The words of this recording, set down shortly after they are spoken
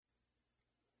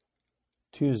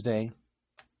Tuesday,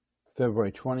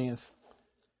 February 20th,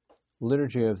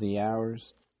 Liturgy of the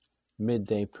Hours,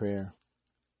 Midday Prayer.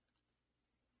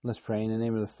 Let's pray in the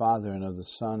name of the Father, and of the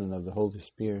Son, and of the Holy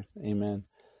Spirit. Amen.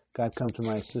 God, come to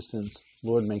my assistance.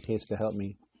 Lord, make haste to help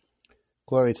me.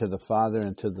 Glory to the Father,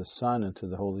 and to the Son, and to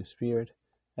the Holy Spirit,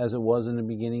 as it was in the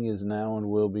beginning, is now, and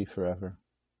will be forever.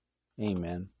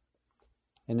 Amen.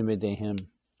 And the Midday Hymn.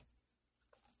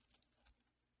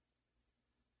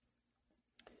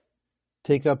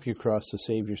 Take up your cross, the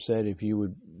Savior said, if you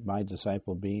would my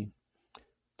disciple be.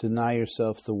 Deny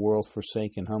yourself, the world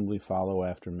forsake, and humbly follow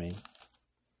after me.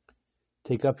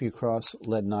 Take up your cross,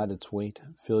 let not its weight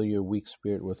fill your weak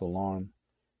spirit with alarm.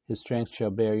 His strength shall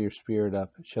bear your spirit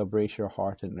up, shall brace your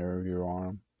heart and nerve your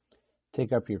arm.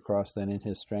 Take up your cross then in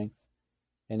his strength,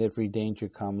 and every danger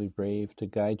calmly brave, to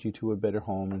guide you to a better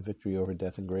home and victory over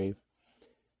death and grave.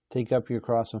 Take up your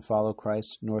cross and follow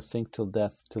Christ, nor think till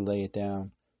death to lay it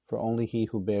down, for only he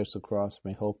who bears the cross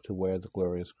may hope to wear the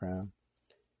glorious crown.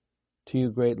 To you,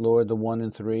 great Lord, the one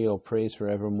and three, O praise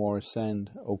forevermore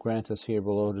ascend. O grant us here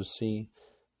below to see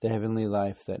the heavenly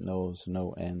life that knows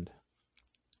no end.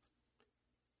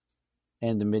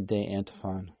 And the Midday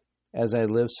Antiphon. As I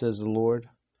live, says the Lord,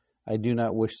 I do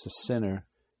not wish the sinner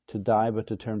to die, but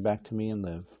to turn back to me and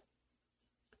live.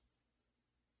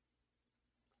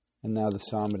 And now the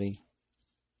psalmody.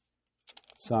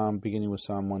 Psalm beginning with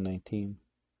Psalm 119.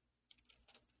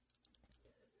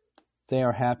 They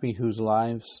are happy whose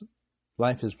life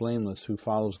is blameless, who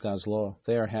follows God's law.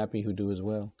 They are happy who do his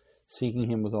will, seeking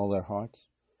him with all their hearts,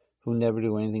 who never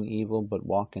do anything evil, but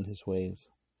walk in his ways.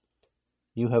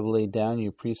 You have laid down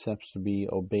your precepts to be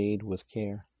obeyed with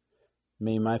care.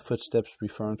 May my footsteps be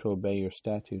firm to obey your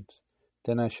statutes.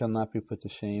 Then I shall not be put to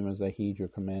shame as I heed your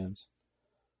commands.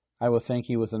 I will thank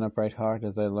you with an upright heart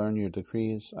as I learn your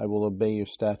decrees. I will obey your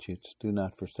statutes. Do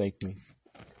not forsake me.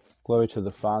 Glory to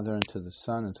the Father, and to the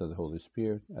Son, and to the Holy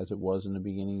Spirit, as it was in the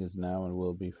beginning, is now, and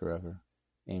will be forever.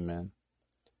 Amen.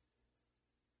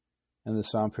 And the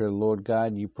Psalm prayer, Lord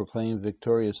God, you proclaim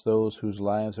victorious those whose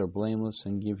lives are blameless,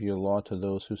 and give your law to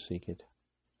those who seek it.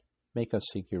 Make us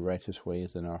seek your righteous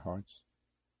ways in our hearts.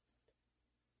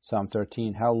 Psalm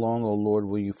 13, how long, O Lord,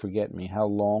 will you forget me? How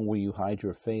long will you hide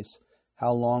your face?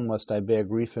 How long must I bear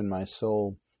grief in my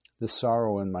soul, this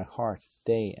sorrow in my heart,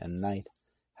 day and night?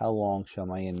 How long shall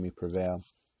my enemy prevail?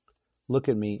 Look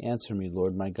at me, answer me,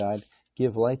 Lord my God.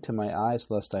 Give light to my eyes,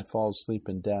 lest I fall asleep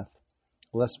in death.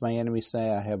 Lest my enemy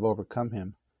say I have overcome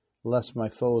him. Lest my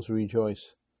foes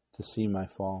rejoice to see my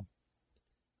fall.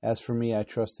 As for me, I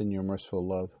trust in your merciful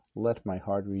love. Let my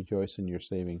heart rejoice in your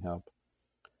saving help.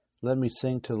 Let me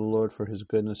sing to the Lord for his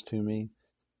goodness to me,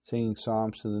 singing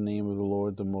psalms to the name of the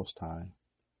Lord the Most High.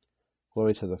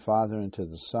 Glory to the Father, and to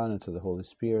the Son, and to the Holy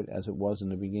Spirit, as it was in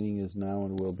the beginning, is now,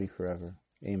 and will be forever.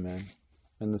 Amen.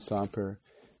 And the Psalm prayer.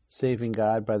 Saving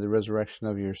God, by the resurrection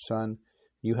of your Son,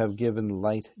 you have given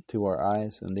light to our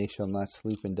eyes, and they shall not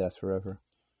sleep in death forever.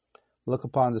 Look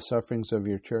upon the sufferings of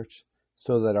your church,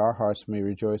 so that our hearts may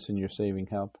rejoice in your saving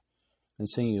help, and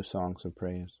sing you songs of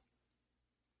praise.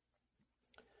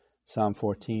 Psalm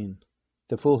 14.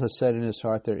 The fool has said in his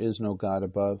heart, there is no God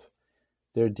above.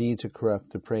 Their deeds are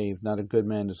corrupt, depraved, not a good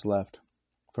man is left.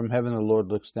 From heaven the Lord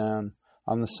looks down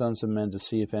on the sons of men to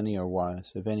see if any are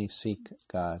wise, if any seek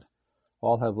God.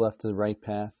 All have left the right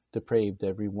path, depraved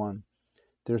every one.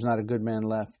 There is not a good man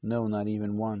left, no, not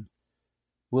even one.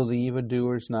 Will the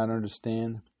evildoers not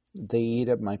understand? They eat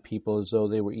up my people as though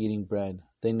they were eating bread.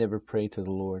 They never pray to the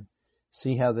Lord.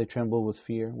 See how they tremble with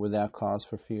fear, without cause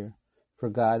for fear. For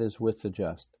God is with the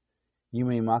just. You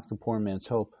may mock the poor man's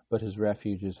hope, but his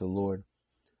refuge is the Lord.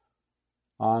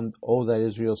 Oh, that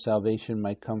Israel's salvation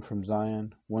might come from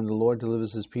Zion. When the Lord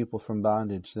delivers his people from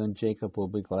bondage, then Jacob will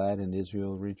be glad and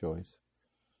Israel rejoice.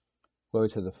 Glory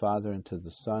to the Father, and to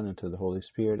the Son, and to the Holy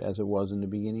Spirit, as it was in the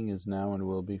beginning, is now, and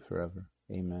will be forever.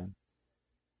 Amen.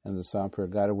 And the Psalm prayer,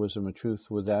 God of wisdom and truth,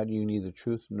 without you neither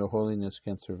truth nor holiness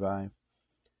can survive.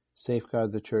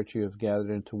 Safeguard the church you have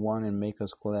gathered into one, and make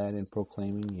us glad in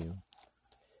proclaiming you.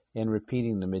 And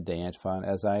repeating the Midday Antiphon,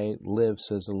 as I live,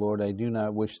 says the Lord, I do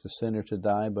not wish the sinner to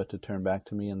die, but to turn back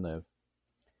to me and live.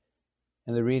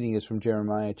 And the reading is from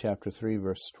Jeremiah chapter 3,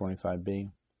 verse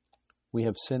 25b. We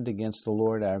have sinned against the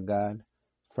Lord our God.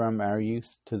 From our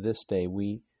youth to this day,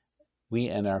 we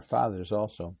and our fathers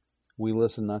also, we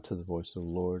listen not to the voice of the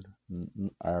Lord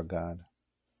our God.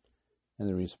 And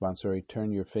the responsory,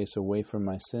 turn your face away from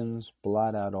my sins,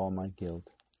 blot out all my guilt.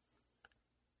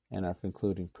 And our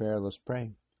concluding prayer, let's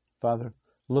pray. Father,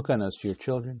 look on us, your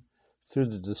children, through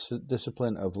the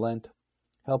discipline of Lent.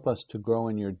 Help us to grow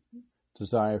in your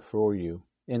desire for you,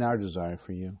 in our desire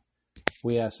for you.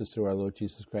 We ask this through our Lord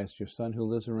Jesus Christ, your Son, who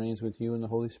lives and reigns with you in the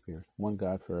Holy Spirit, one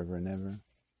God forever and ever.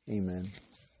 Amen.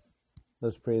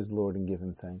 Let's praise the Lord and give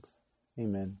him thanks.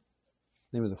 Amen. In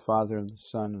the name of the Father, and of the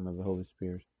Son, and of the Holy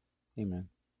Spirit. Amen.